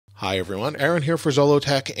Hi everyone, Aaron here for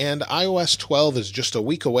Zollotech, and iOS 12 is just a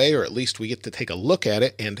week away, or at least we get to take a look at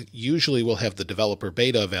it, and usually we'll have the developer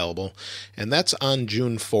beta available, and that's on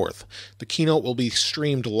June 4th. The keynote will be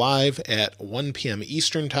streamed live at 1 p.m.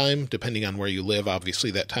 Eastern Time, depending on where you live.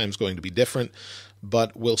 Obviously that time's going to be different,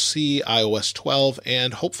 but we'll see iOS 12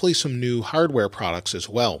 and hopefully some new hardware products as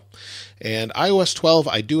well. And iOS 12,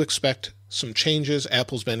 I do expect some changes.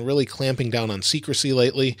 Apple's been really clamping down on secrecy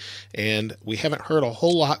lately, and we haven't heard a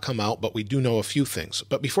whole lot come out, but we do know a few things.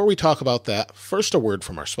 But before we talk about that, first a word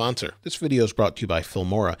from our sponsor. This video is brought to you by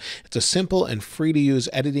Filmora. It's a simple and free-to-use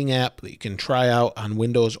editing app that you can try out on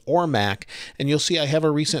Windows or Mac, and you'll see I have a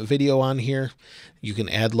recent video on here. You can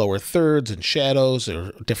add lower thirds and shadows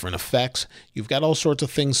or different effects. You've got all sorts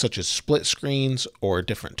of things such as split screens or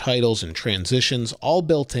different titles and transitions all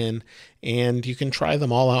built in, and you can try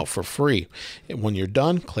them all out for free. And when you're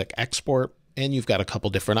done, click export, and you've got a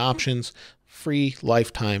couple different options: free,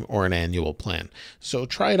 lifetime, or an annual plan. So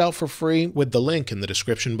try it out for free with the link in the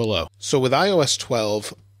description below. So with iOS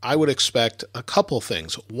 12, I would expect a couple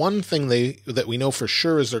things. One thing that we know for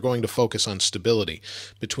sure is they're going to focus on stability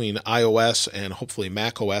between iOS and hopefully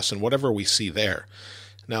macOS and whatever we see there.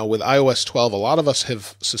 Now with iOS 12, a lot of us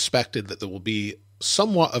have suspected that there will be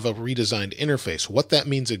somewhat of a redesigned interface. What that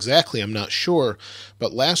means exactly, I'm not sure,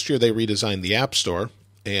 but last year they redesigned the App Store,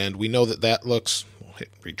 and we know that that looks...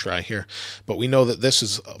 retry here, but we know that this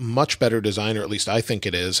is a much better design, or at least I think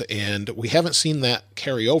it is, and we haven't seen that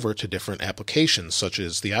carry over to different applications such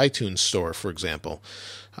as the iTunes Store, for example.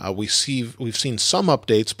 We've seen some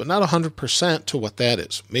updates, but not 100% to what that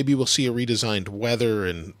is. Maybe we'll see a redesigned weather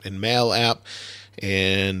and mail app,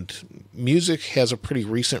 and music has a pretty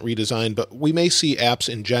recent redesign, but we may see apps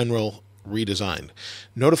in general redesigned.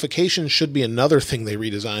 Notifications should be another thing they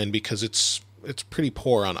redesign, because it's pretty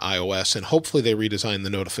poor on iOS, and hopefully they redesign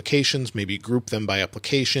the notifications, maybe group them by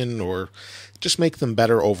application, or just make them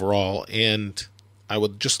better overall, and I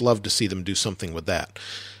would just love to see them do something with that.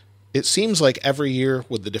 It seems like every year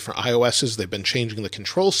with the different iOSs, they've been changing the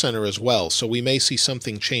control center as well, so we may see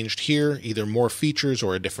something changed here, either more features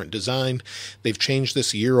or a different design. They've changed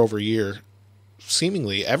this year over year,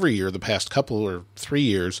 seemingly every year the past couple or 3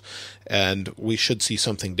 years, and we should see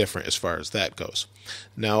something different as far as that goes.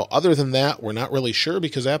 Now, other than that, we're not really sure,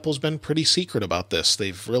 because Apple's been pretty secret about this.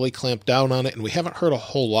 They've really clamped down on it, and we haven't heard a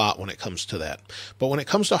whole lot when it comes to that. But when it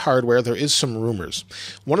comes to hardware, there is some rumors.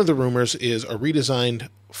 One of the rumors is a redesigned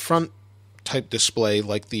front type display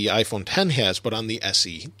like the iPhone X has, but on the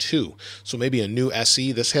SE 2. So maybe a new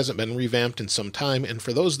SE. This hasn't been revamped in some time, and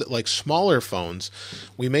for those that like smaller phones,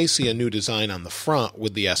 we may see a new design on the front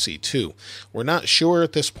with the SE 2. We're not sure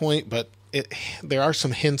at this point, but there are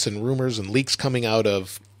some hints and rumors and leaks coming out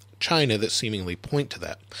of China that seemingly point to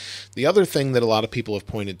that. The other thing that a lot of people have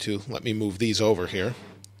pointed to, let me move these over here,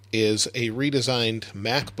 is a redesigned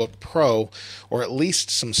MacBook Pro, or at least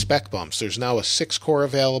some spec bumps. There's now a 6-core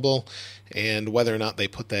available, and whether or not they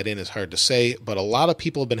put that in is hard to say, but a lot of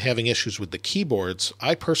people have been having issues with the keyboards.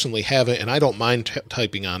 I personally haven't, and I don't mind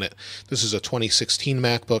typing on it. This is a 2016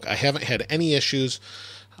 MacBook. I haven't had any issues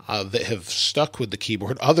that have stuck with the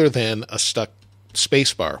keyboard other than a stuck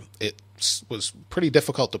spacebar. It was pretty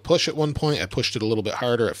difficult to push at one point. I pushed it a little bit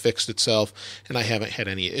harder, it fixed itself, and I haven't had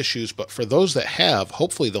any issues. But for those that have,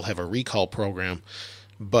 hopefully they'll have a recall program,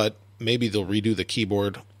 but maybe they'll redo the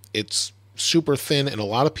keyboard. It's super thin, and a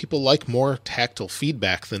lot of people like more tactile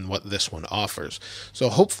feedback than what this one offers. So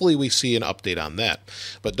hopefully we see an update on that.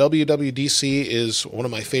 But WWDC is one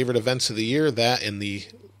of my favorite events of the year, that and the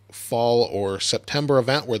fall or September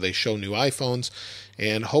event where they show new iPhones,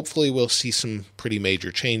 and hopefully we'll see some pretty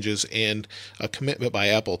major changes and a commitment by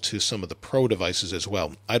Apple to some of the Pro devices as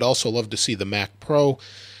well. I'd also love to see the Mac Pro,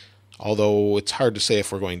 although it's hard to say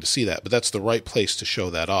if we're going to see that, but that's the right place to show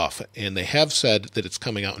that off. And they have said that it's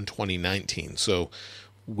coming out in 2019, so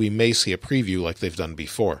we may see a preview like they've done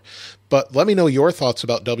before. But let me know your thoughts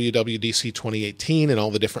about WWDC 2018 and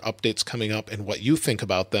all the different updates coming up and what you think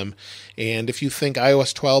about them. And if you think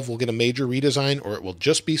iOS 12 will get a major redesign, or it will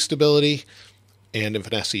just be stability, and if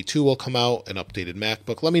an SE2 will come out, an updated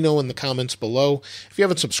MacBook, let me know in the comments below. If you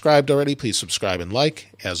haven't subscribed already, please subscribe and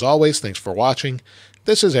like. As always, thanks for watching.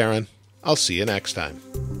 This is Aaron. I'll see you next time.